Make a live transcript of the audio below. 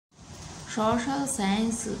Social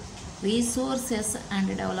science, resources and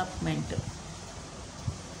development.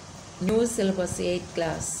 New syllabus 8th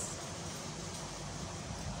class.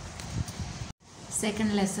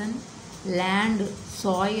 Second lesson, land,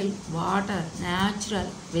 soil, water, natural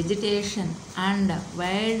vegetation and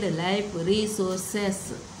wildlife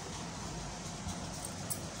resources.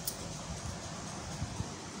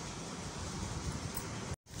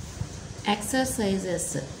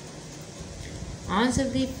 Exercises. Answer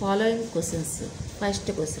the following questions. First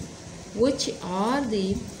question, which are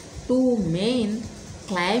the two main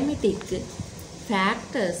climatic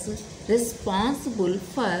factors responsible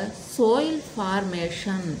for soil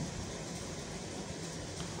formation?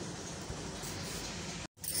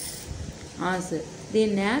 Answer, the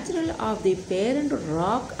natural of the parent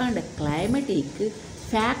rock and climatic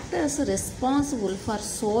factors responsible for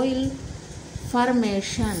soil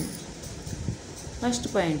formation.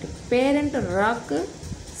 First point, parent rock.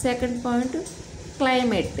 Second point,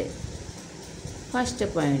 climate. First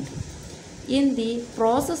point, in the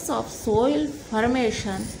process of soil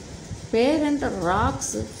formation, parent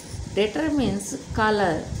rocks determines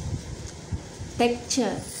color,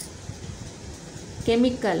 texture,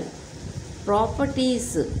 chemical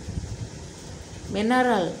properties,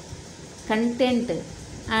 mineral content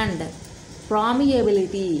and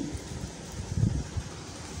permeability.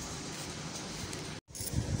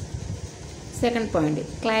 Second point,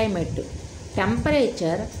 climate.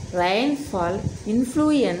 Temperature, rainfall,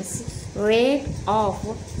 influence, rate of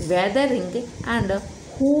weathering and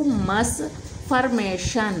humus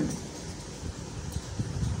formation.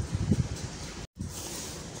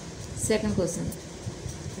 Second question,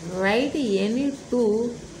 write any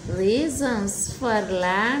two reasons for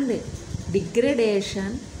land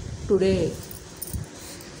degradation today.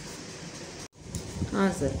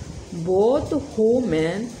 Answer, both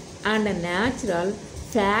human and natural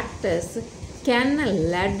factors can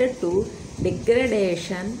lead to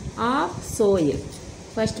degradation of soil.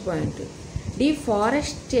 First point,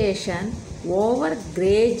 deforestation,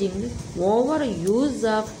 overgrazing, overuse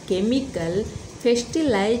of chemical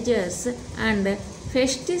fertilizers and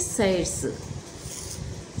pesticides.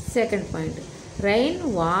 Second point,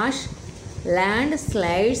 rain wash,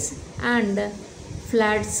 landslides and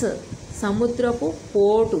floods, samudrapu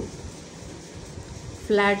podu,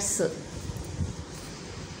 floods.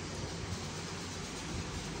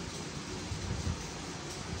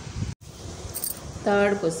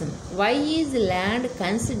 Third question, why is land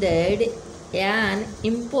considered an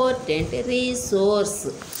important resource?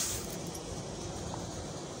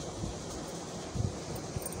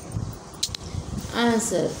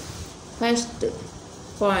 Answer, first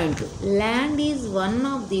point, land is one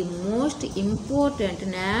of the most important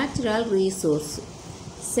natural resources.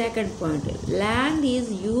 Second point, land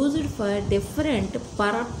is used for different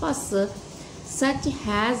purposes such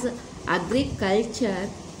as agriculture,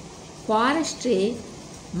 forestry,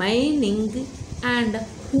 mining and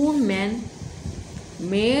human-made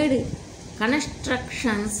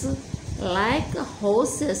constructions like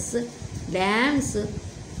houses, dams,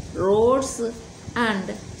 roads and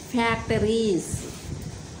factories.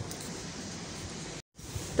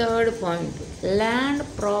 Third point, land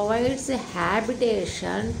provides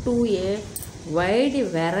habitation to a wide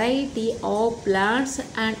variety of plants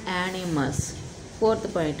and animals.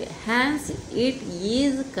 Fourth point, hence it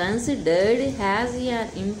is considered as an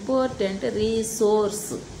important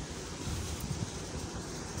resource.